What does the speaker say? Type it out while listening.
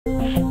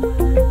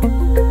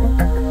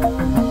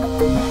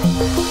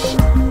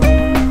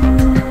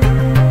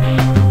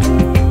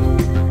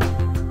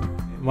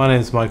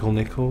name's Michael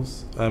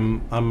Nichols.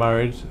 I'm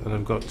married and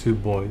I've got 2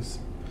 boys.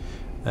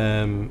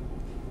 And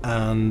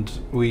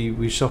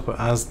we shop at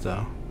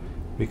Asda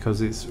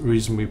because it's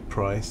reasonably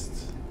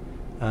priced,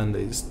 and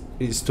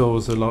it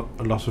stores a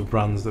lot of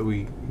brands that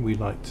we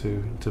like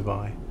to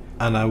buy.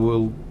 And I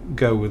will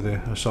go with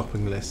a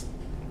shopping list,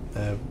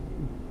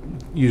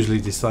 usually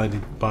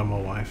decided by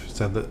my wife,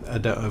 so that I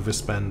don't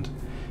overspend,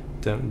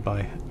 don't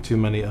buy too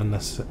many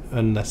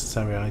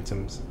unnecessary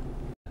items.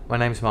 My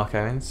name's Mark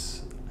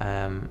Owens,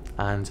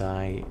 and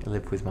I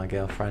live with my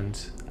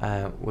girlfriend.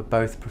 We're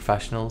both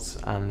professionals,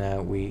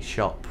 and we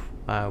shop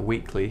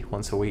weekly,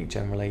 once a week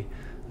generally,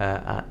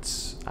 at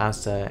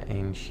Asda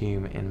in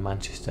Hume in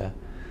Manchester.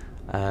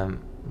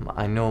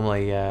 I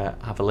normally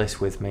have a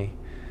list with me,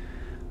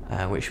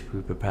 which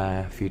we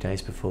prepare a few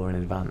days before in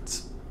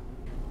advance.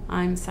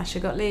 I'm Sasha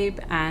Gottlieb,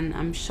 and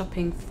I'm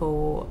shopping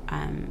for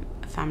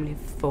a family of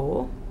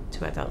 4,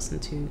 2 adults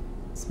and 2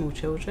 small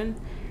children.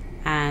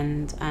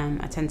 And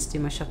I tend to do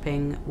my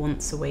shopping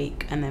once a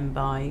week and then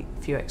buy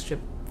a few extra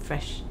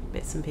fresh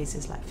bits and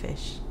pieces like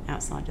fish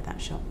outside of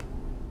that shop.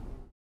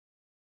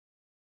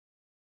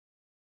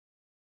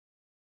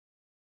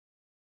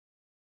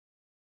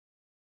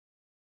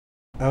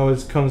 I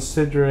was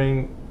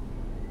considering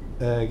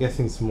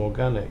getting some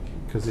organic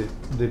because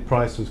the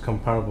price was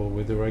comparable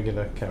with the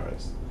regular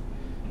carrots.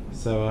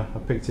 So I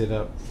picked it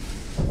up,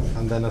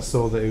 and then I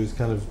saw that it was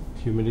kind of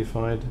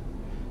humidified,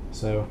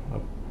 so I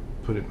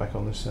put it back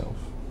on the shelf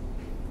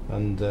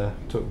and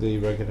took the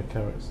regular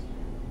carrots.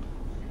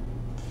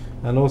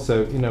 And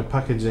also, you know,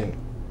 packaging.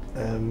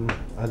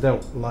 I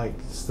don't like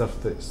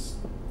stuff that's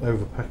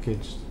over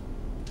packaged.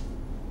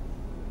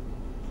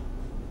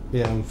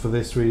 Yeah, and for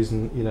this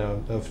reason, you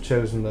know, I've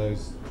chosen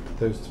those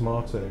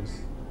tomatoes.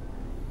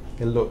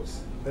 It looked.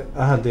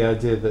 I had the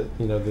idea that,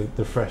 you know,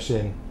 the fresh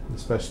in,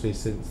 especially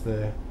since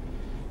the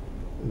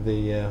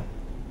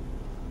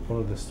one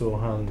of the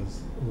store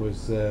hands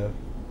was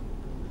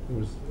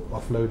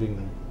offloading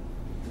them.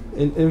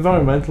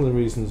 Environmental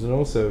reasons, and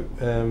also,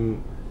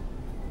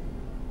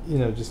 you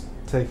know, just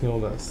taking all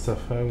that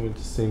stuff home, it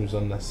just seems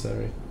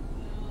unnecessary.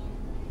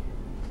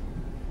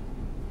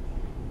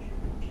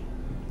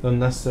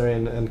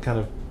 And kind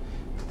of,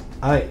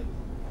 I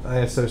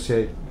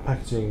associate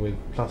packaging with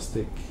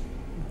plastic,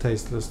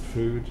 tasteless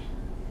food.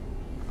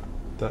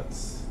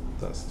 That's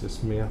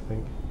just me, I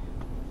think.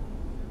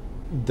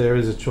 There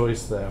is a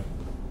choice there.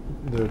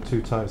 There are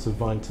 2 types of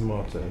vine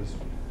tomatoes,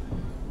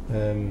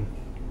 and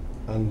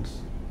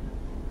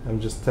I'm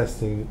just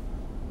testing.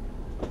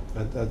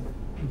 I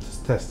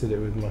just tested it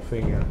with my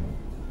finger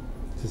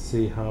to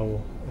see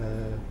how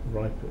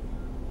ripe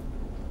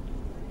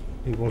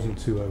it wasn't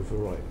too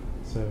overripe.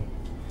 So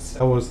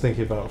I was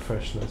thinking about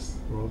freshness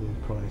rather than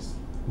price.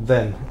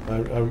 Then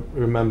I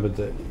remembered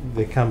that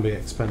they can be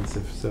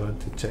expensive, so I had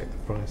to check the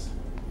price.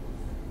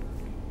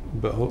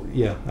 But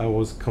yeah, I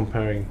was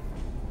comparing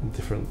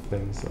different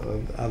things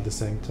at the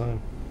same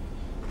time.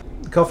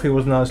 Coffee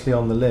wasn't actually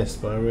on the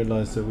list, but I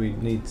realised that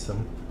we'd need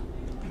some.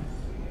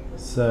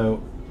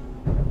 So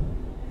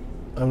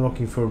I'm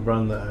looking for a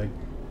brand that I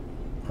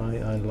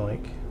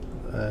like,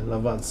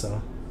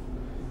 Lavazza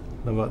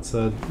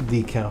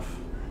Decaf,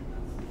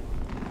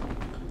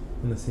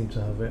 and they seem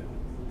to have it.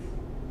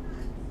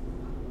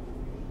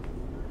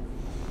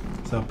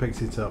 So I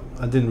picked it up.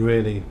 I didn't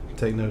really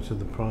take note of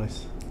the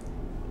price.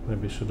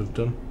 Maybe I should have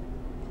done.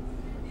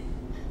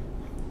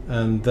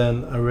 And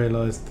then I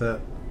realised that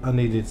I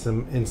needed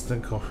some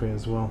instant coffee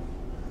as well.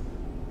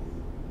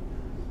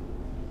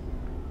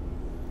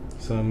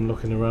 So I'm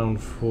looking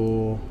around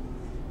for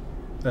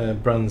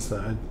brands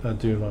that I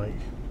do like.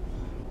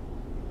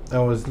 I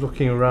was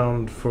looking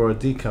around for a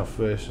decaf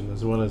version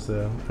as well as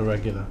a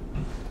regular,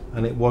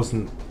 and it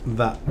wasn't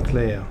that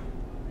clear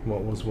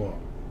what was what.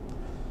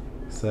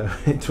 So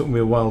it took me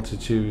a while to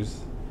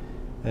choose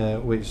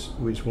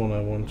which one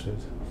I wanted.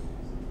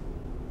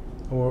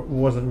 I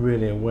wasn't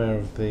really aware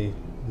of the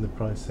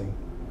pricing.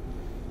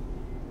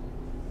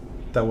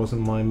 That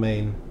wasn't my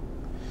main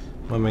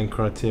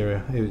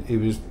criteria. It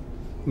was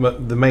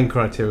the main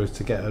criteria was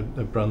to get a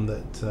brand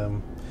that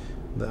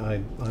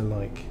I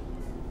like.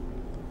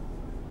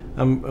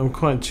 I'm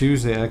quite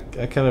choosy. I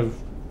kind of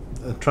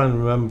try and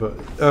remember.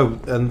 Oh,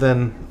 and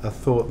then I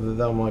thought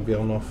that might be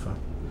on offer.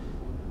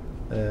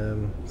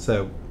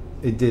 So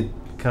it did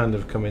kind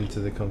of come into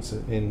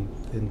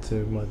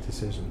into my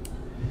decision,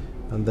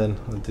 and then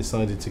I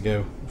decided to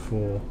go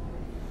for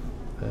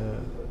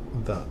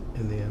that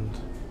in the end.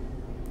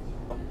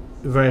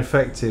 Very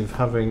effective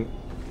having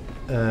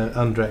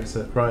Andrex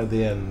right at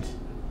the end,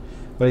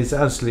 but it's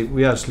actually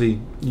we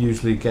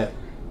usually get,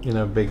 you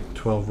know, a big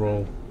 12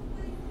 roll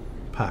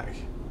pack,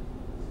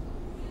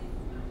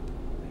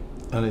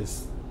 and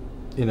it's,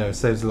 you know, it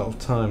saves a lot of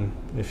time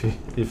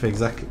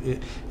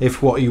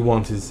if what you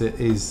want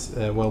is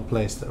well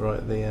placed right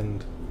at the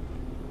end.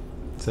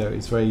 So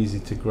it's very easy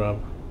to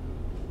grab.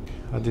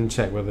 I didn't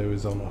check whether it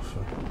was on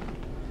offer.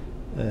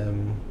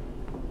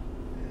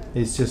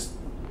 It's just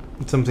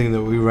something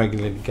that we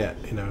regularly get,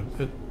 you know,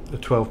 a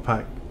 12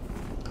 pack,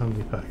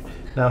 handy pack.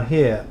 Now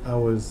here I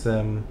was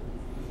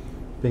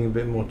being a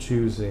bit more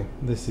choosy.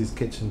 This is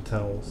kitchen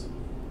towels.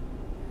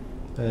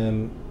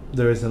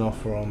 There is an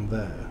offer on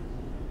there,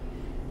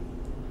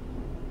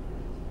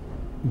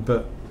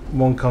 but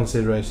one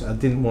consideration, I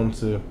didn't want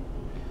to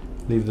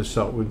leave the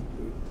shop with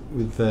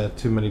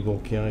too many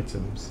bulky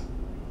items,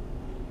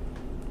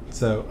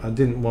 so I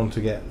didn't want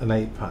to get an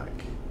 8-pack.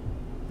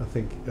 I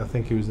think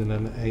it was in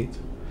an 8.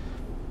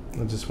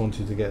 I just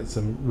wanted to get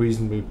some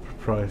reasonably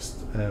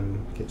priced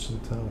kitchen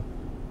towel,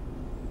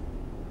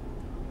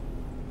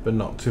 but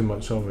not too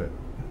much of it.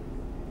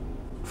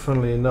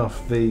 Funnily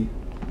enough, there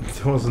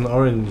was an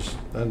orange,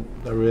 and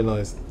I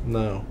realised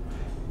now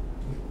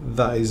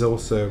that is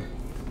also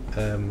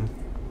a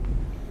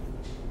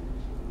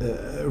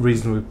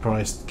reasonably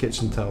priced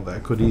kitchen towel that I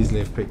could easily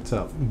have picked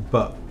up,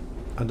 but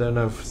I don't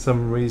know, for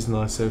some reason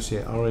I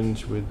associate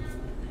orange with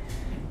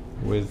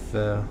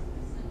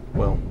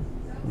well,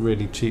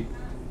 really cheap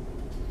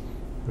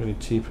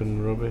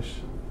and rubbish.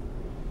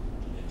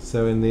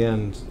 So in the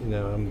end, you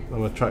know,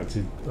 I'm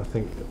attracted, I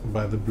think,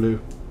 by the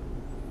blue.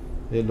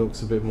 It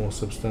looks a bit more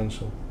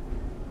substantial.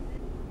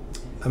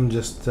 I'm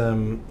just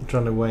trying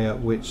to weigh up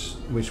which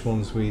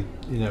ones we,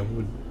 you know,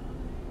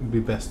 would be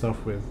best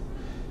off with.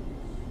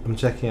 I'm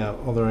checking out,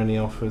 are there any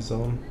offers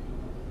on?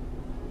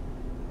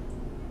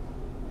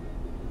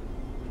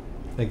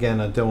 Again,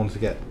 I don't want to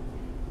get,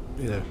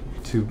 you know,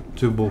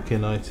 too bulky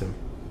an item.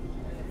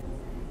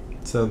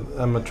 So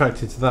I'm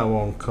attracted to that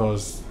one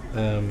because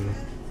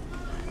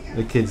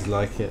the kids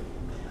like it.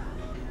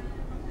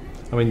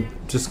 I mean,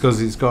 just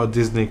because it's got a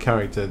Disney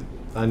character,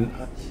 and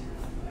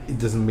it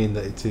doesn't mean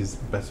that it is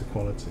better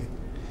quality,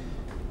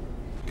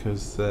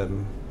 because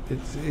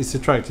it's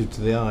attractive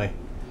to the eye,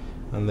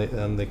 and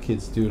the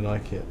kids do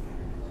like it.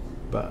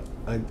 But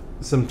I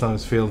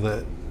sometimes feel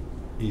that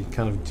you're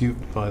kind of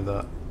duped by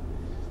that.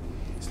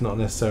 It's not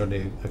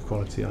necessarily a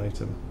quality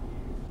item.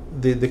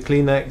 The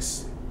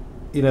Kleenex,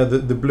 you know,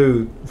 the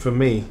blue for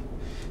me,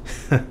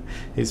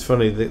 it's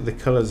funny, the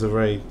colours are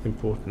very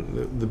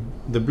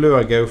important. The blue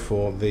I go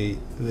for, the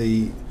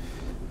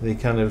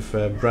kind of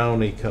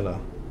browny colour,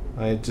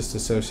 I just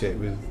associate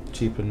with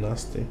cheap and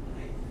nasty.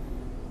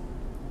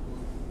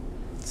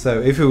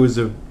 So if it was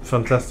a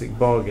fantastic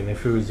bargain,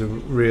 if it was a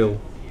real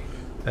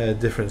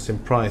difference in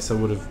price, I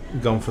would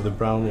have gone for the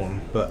brown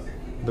one, but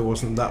there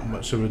wasn't that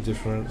much of a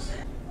difference.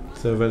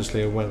 So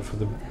eventually I went for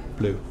the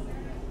blue.